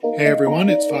Hey everyone,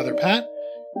 it's Father Pat,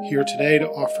 here today to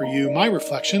offer you my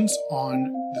reflections on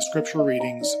the scripture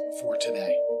readings for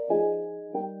today.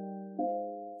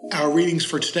 Our readings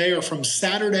for today are from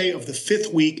Saturday of the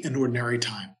 5th week in Ordinary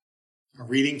Time, a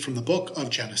reading from the book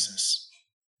of Genesis.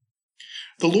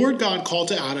 The Lord God called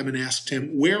to Adam and asked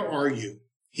him, "Where are you?"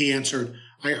 He answered,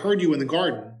 "I heard you in the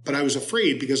garden, but I was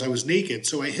afraid because I was naked,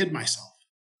 so I hid myself."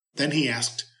 Then he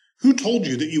asked, "Who told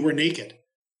you that you were naked?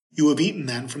 You have eaten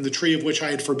then from the tree of which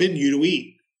I had forbidden you to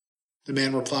eat." The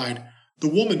man replied, "The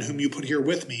woman whom you put here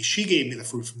with me, she gave me the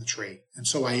fruit from the tree, and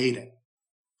so I ate it."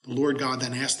 The Lord God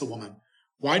then asked the woman,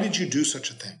 "Why did you do such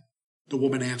a thing?" The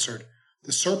woman answered,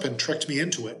 "The serpent tricked me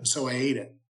into it, and so I ate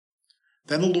it."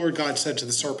 Then the Lord God said to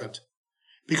the serpent,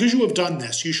 "Because you have done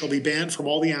this, you shall be banned from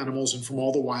all the animals and from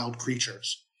all the wild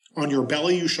creatures. On your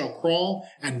belly you shall crawl,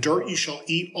 and dirt you shall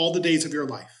eat all the days of your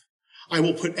life. I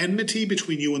will put enmity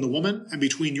between you and the woman, and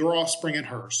between your offspring and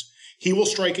hers. He will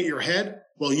strike at your head,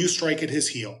 while you strike at his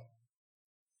heel."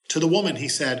 To the woman he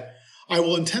said, "I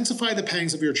will intensify the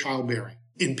pangs of your childbearing.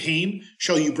 In pain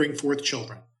shall you bring forth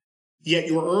children. Yet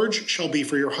your urge shall be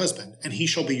for your husband, and he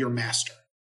shall be your master."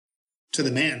 To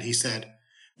the man he said,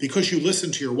 "Because you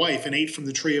listened to your wife and ate from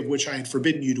the tree of which I had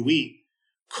forbidden you to eat,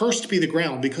 cursed be the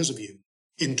ground because of you.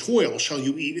 In toil shall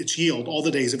you eat its yield all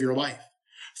the days of your life.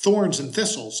 Thorns and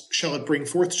thistles shall it bring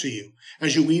forth to you,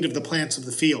 as you eat of the plants of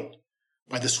the field.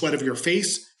 By the sweat of your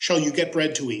face shall you get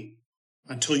bread to eat,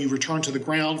 until you return to the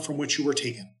ground from which you were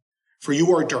taken. For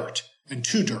you are dirt, and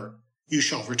to dirt you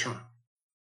shall return."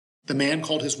 The man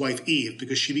called his wife Eve,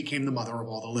 because she became the mother of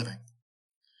all the living.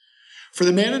 For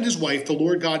the man and his wife, the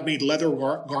Lord God made leather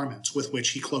garments with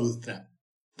which he clothed them.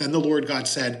 Then the Lord God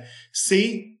said,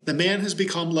 "See, the man has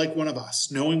become like one of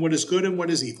us, knowing what is good and what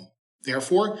is evil.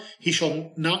 Therefore,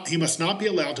 he must not be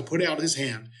allowed to put out his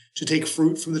hand to take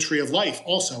fruit from the tree of life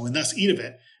also, and thus eat of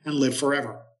it, and live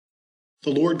forever."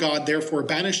 The Lord God therefore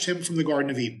banished him from the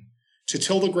Garden of Eden, to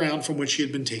till the ground from which he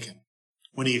had been taken.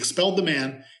 When he expelled the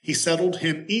man, he settled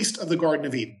him east of the Garden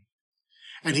of Eden.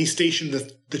 And he stationed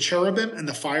the cherubim and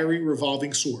the fiery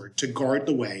revolving sword to guard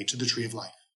the way to the tree of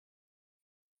life.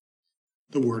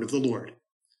 The word of the Lord.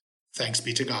 Thanks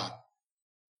be to God.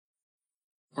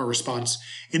 Our response: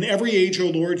 in every age, O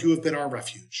Lord, you have been our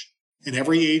refuge. In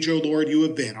every age, O Lord, you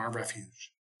have been our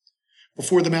refuge.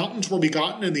 Before the mountains were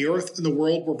begotten and the earth and the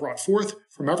world were brought forth,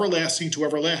 from everlasting to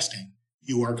everlasting,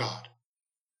 you are God.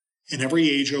 In every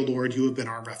age, O Lord, you have been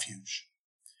our refuge.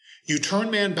 You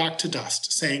turn man back to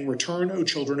dust, saying, "Return, O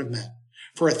children of men.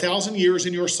 For 1,000 years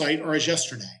in your sight are as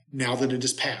yesterday, now that it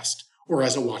is past, or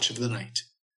as a watch of the night."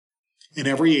 In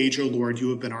every age, O Lord, you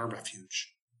have been our refuge.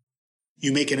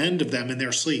 You make an end of them in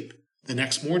their sleep. The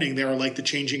next morning they are like the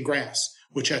changing grass,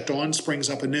 which at dawn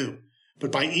springs up anew,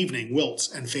 but by evening wilts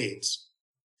and fades.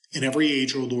 In every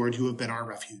age, O Lord, you have been our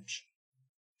refuge.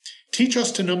 Teach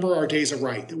us to number our days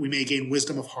aright, that we may gain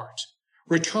wisdom of heart.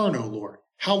 Return, O Lord.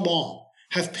 How long?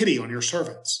 Have pity on your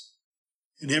servants.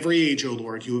 In every age, O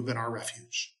Lord, you have been our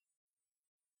refuge.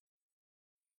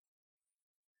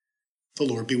 The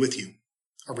Lord be with you.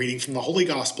 A reading from the Holy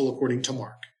Gospel according to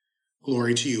Mark.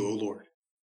 Glory to you, O Lord.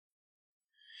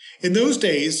 In those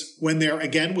days, when there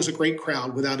again was a great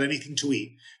crowd without anything to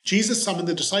eat, Jesus summoned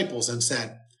the disciples and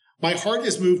said, "My heart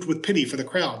is moved with pity for the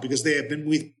crowd, because they have been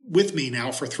with me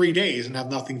now for 3 days and have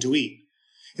nothing to eat.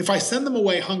 If I send them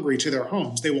away hungry to their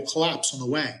homes, they will collapse on the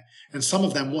way, and some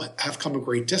of them will have come a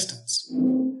great distance."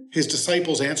 His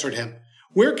disciples answered him,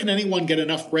 "Where can anyone get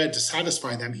enough bread to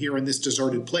satisfy them here in this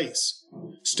deserted place?"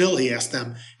 Still he asked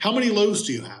them, "How many loaves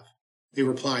do you have?" They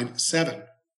replied, 7.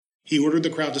 He ordered the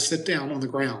crowd to sit down on the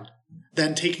ground.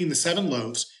 Then, taking the 7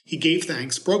 loaves, he gave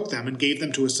thanks, broke them, and gave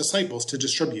them to his disciples to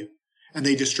distribute. And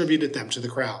they distributed them to the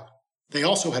crowd. They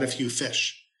also had a few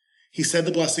fish. He said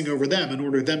the blessing over them and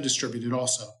ordered them distributed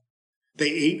also. They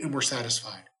ate and were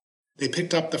satisfied. They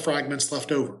picked up the fragments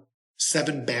left over,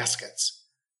 7 baskets.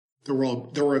 There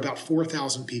were about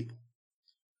 4,000 people.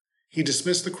 He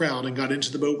dismissed the crowd and got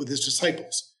into the boat with his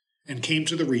disciples and came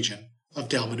to the region of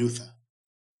Dalmanutha.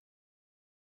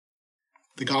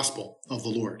 The Gospel of the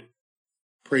Lord.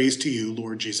 Praise to you,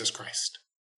 Lord Jesus Christ.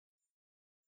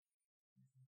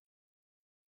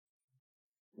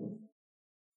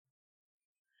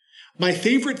 My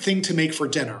favorite thing to make for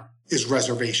dinner is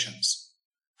reservations.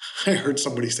 I heard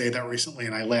somebody say that recently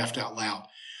and I laughed out loud.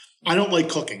 I don't like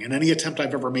cooking, and any attempt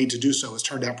I've ever made to do so has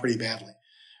turned out pretty badly.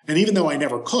 And even though I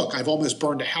never cook, I've almost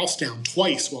burned a house down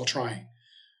twice while trying.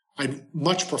 I'd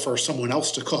much prefer someone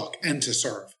else to cook and to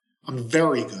serve. I'm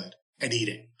very good at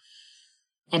eating.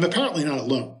 I'm apparently not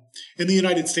alone. In the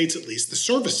United States, at least, the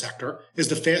service sector is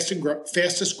the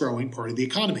fastest growing part of the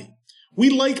economy.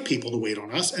 We like people to wait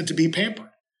on us and to be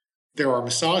pampered. There are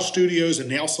massage studios and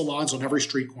nail salons on every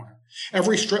street corner.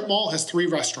 Every strip mall has 3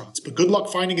 restaurants, but good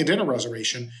luck finding a dinner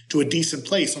reservation to a decent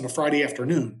place on a Friday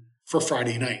afternoon for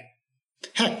Friday night.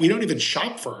 Heck, we don't even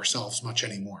shop for ourselves much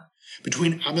anymore.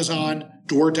 Between Amazon,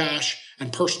 DoorDash,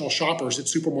 and personal shoppers at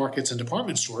supermarkets and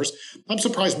department stores, I'm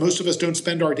surprised most of us don't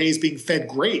spend our days being fed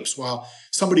grapes while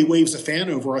somebody waves a fan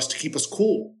over us to keep us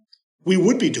cool. We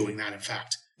would be doing that, in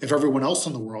fact, if everyone else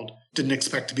in the world didn't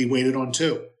expect to be waited on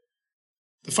too.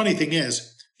 The funny thing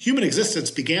is, human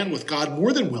existence began with God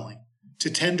more than willing to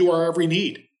tend to our every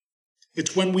need.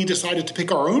 It's when we decided to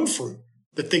pick our own fruit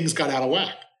that things got out of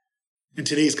whack. In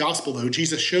today's gospel, though,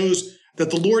 Jesus shows that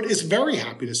the Lord is very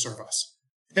happy to serve us.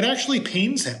 It actually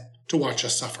pains him to watch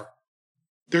us suffer.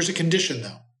 There's a condition,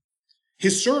 though.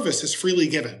 His service is freely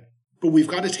given, but we've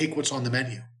got to take what's on the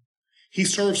menu. He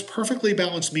serves perfectly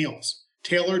balanced meals,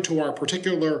 tailored to our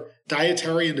particular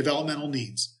dietary and developmental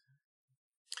needs.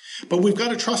 But we've got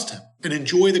to trust him and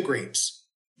enjoy the grapes,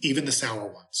 even the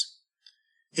sour ones.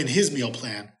 In his meal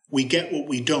plan, we get what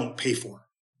we don't pay for,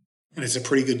 and it's a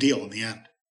pretty good deal in the end.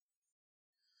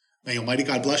 May Almighty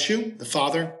God bless you, the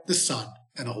Father, the Son,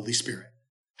 and the Holy Spirit.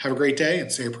 Have a great day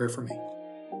and say a prayer for me.